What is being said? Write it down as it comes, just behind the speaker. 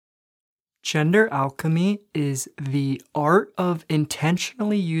Gender alchemy is the art of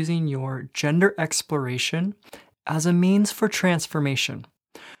intentionally using your gender exploration as a means for transformation.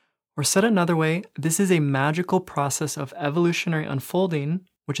 Or said another way, this is a magical process of evolutionary unfolding,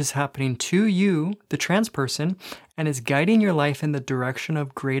 which is happening to you, the trans person, and is guiding your life in the direction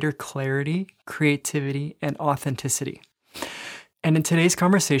of greater clarity, creativity, and authenticity. And in today's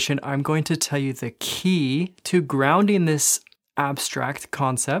conversation, I'm going to tell you the key to grounding this abstract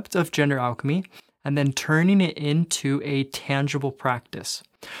concept of gender alchemy and then turning it into a tangible practice.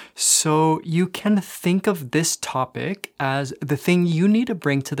 So you can think of this topic as the thing you need to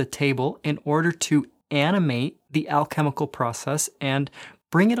bring to the table in order to animate the alchemical process and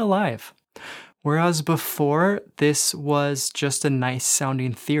bring it alive. Whereas before, this was just a nice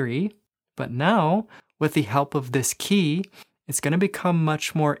sounding theory, but now, with the help of this key, it's going to become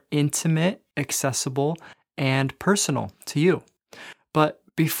much more intimate, accessible, and personal to you. But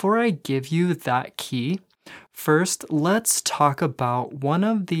before I give you that key, first, let's talk about one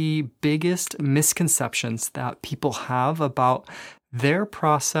of the biggest misconceptions that people have about their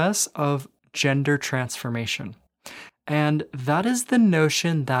process of gender transformation. And that is the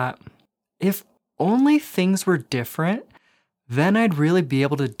notion that if only things were different, then I'd really be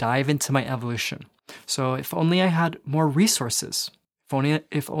able to dive into my evolution. So if only I had more resources,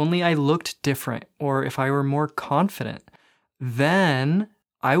 if only I looked different, or if I were more confident, then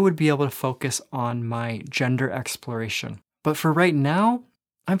I would be able to focus on my gender exploration. But for right now,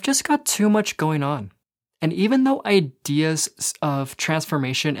 I've just got too much going on. And even though ideas of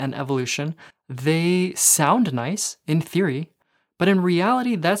transformation and evolution, they sound nice in theory, but in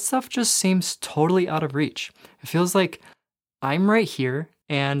reality, that stuff just seems totally out of reach. It feels like I'm right here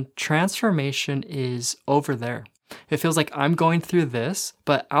and transformation is over there. It feels like I'm going through this,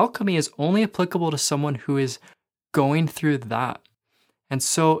 but alchemy is only applicable to someone who is going through that. And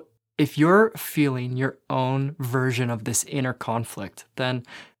so if you're feeling your own version of this inner conflict, then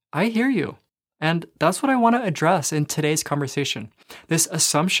I hear you. And that's what I want to address in today's conversation. This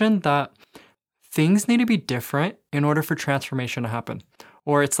assumption that things need to be different in order for transformation to happen.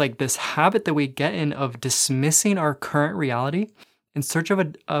 Or it's like this habit that we get in of dismissing our current reality in search of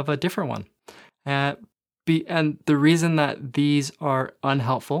a different one. And the reason that these are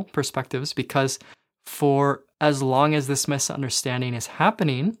unhelpful perspectives, because for as long as this misunderstanding is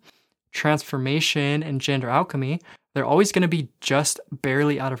happening, transformation and gender alchemy, they're always going to be just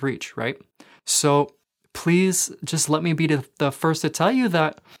barely out of reach, right? So please just let me be the first to tell you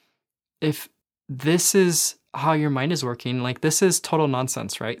that if this is how your mind is working, like this is total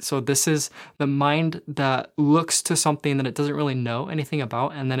nonsense, right? So this is the mind that looks to something that it doesn't really know anything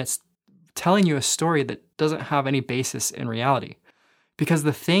about, and then it's telling you a story that doesn't have any basis in reality. Because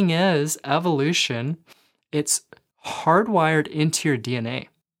the thing is, evolution, it's hardwired into your DNA.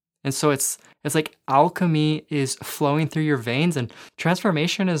 And so it's like alchemy is flowing through your veins, and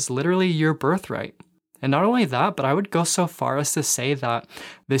transformation is literally your birthright. And not only that, but I would go so far as to say that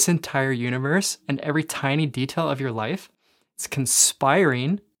this entire universe and every tiny detail of your life is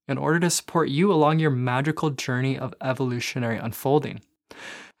conspiring in order to support you along your magical journey of evolutionary unfolding.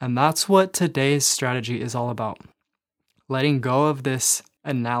 And that's what today's strategy is all about. Letting go of this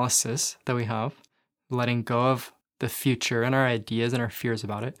analysis that we have, letting go of the future and our ideas and our fears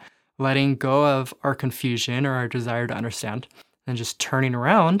about it, letting go of our confusion or our desire to understand, and just turning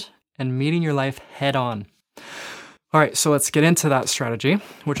around and meeting your life head on. All right, so let's get into that strategy,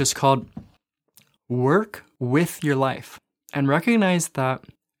 which is called work with your life, and recognize that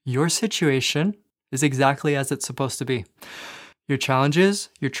your situation is exactly as it's supposed to be. Your challenges,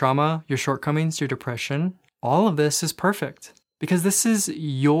 your trauma, your shortcomings, your depression, all of this is perfect because this is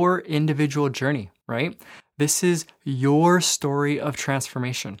your individual journey, right? This is your story of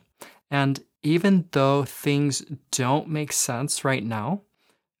transformation. And even though things don't make sense right now,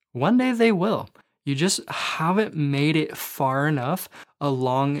 one day they will. You just haven't made it far enough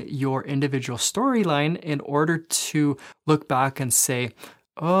along your individual storyline in order to look back and say,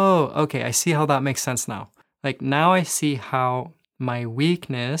 oh, okay, I see how that makes sense now. Like now I see how my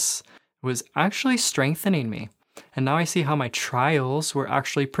weakness was actually strengthening me. And now I see how my trials were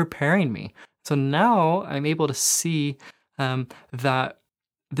actually preparing me. So now I'm able to see that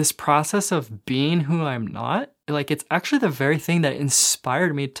this process of being who I'm not, like it's actually the very thing that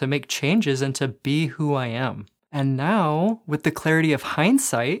inspired me to make changes and to be who I am. And now, with the clarity of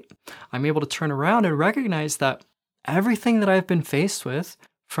hindsight, I'm able to turn around and recognize that everything that I've been faced with,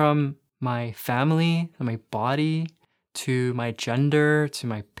 from my family, to my body, to my gender, to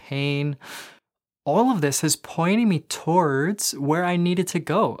my pain, all of this is pointing me towards where I needed to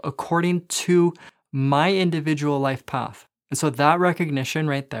go according to my individual life path. And so that recognition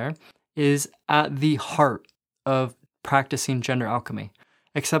right there is at the heart of practicing gender alchemy.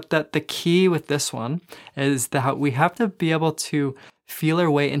 Except that the key with this one is that we have to be able to feel our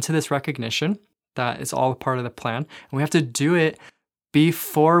way into this recognition that it's all part of the plan. And we have to do it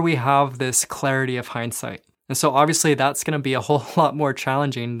before we have this clarity of hindsight. And so obviously that's going to be a whole lot more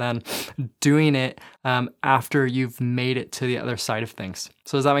challenging than doing it after you've made it to the other side of things.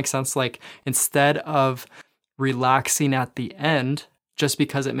 So does that make sense? Like instead of relaxing at the end, just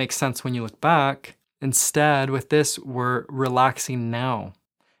because it makes sense when you look back, instead with this, we're relaxing now.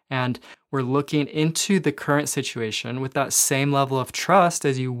 And we're looking into the current situation with that same level of trust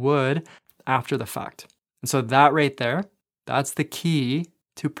as you would after the fact. And so that right there, that's the key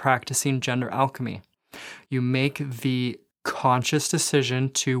to practicing gender alchemy. You make the conscious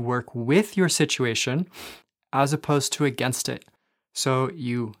decision to work with your situation as opposed to against it. So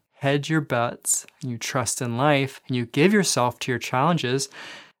you hedge your bets, and you trust in life, and you give yourself to your challenges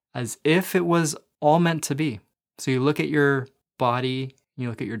as if it was all meant to be. So you look at your body, you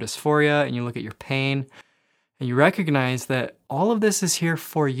look at your dysphoria, and you look at your pain, and you recognize that all of this is here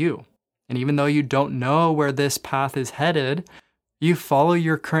for you. And even though you don't know where this path is headed, you follow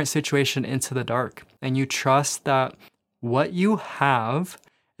your current situation into the dark, and you trust that what you have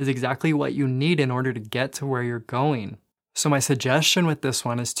is exactly what you need in order to get to where you're going. So my suggestion with this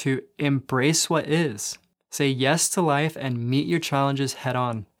one is to embrace what is. Say yes to life and meet your challenges head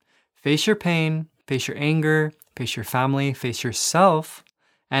on. Face your pain, face your anger, face your family, face yourself,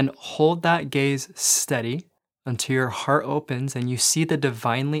 and hold that gaze steady until your heart opens and you see the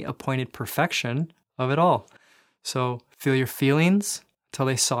divinely appointed perfection of it all. So feel your feelings until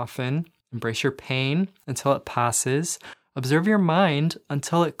they soften, embrace your pain until it passes, observe your mind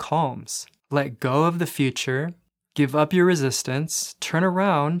until it calms. Let go of the future, give up your resistance, turn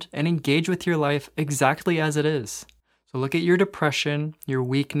around, and engage with your life exactly as it is. So look at your depression, your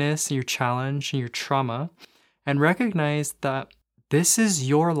weakness, your challenge, and your trauma, and recognize that this is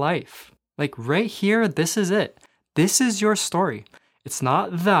your life. Like right here, this is it. This is your story. It's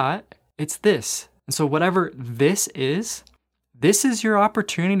not that, it's this. And so whatever this is your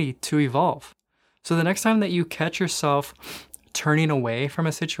opportunity to evolve. So the next time that you catch yourself turning away from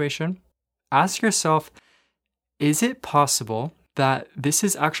a situation, ask yourself, is it possible that this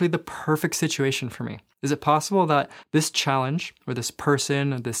is actually the perfect situation for me? Is it possible that this challenge or this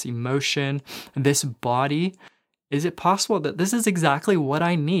person or this emotion, this body, is it possible that this is exactly what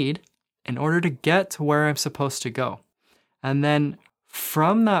I need in order to get to where I'm supposed to go? And then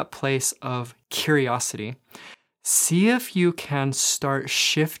from that place of curiosity, see if you can start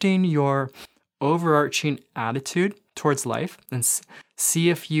shifting your overarching attitude towards life and see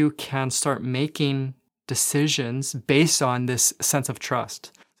if you can start making decisions based on this sense of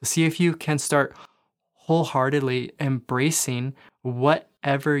trust. So see if you can start wholeheartedly embracing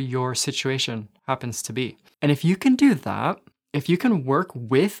whatever your situation happens to be. And if you can do that, if you can work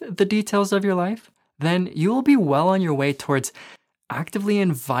with the details of your life, then you will be well on your way towards actively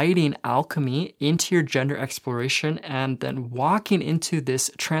inviting alchemy into your gender exploration and then walking into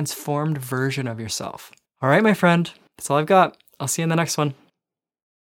this transformed version of yourself. All right, my friend, that's all I've got. I'll see you in the next one.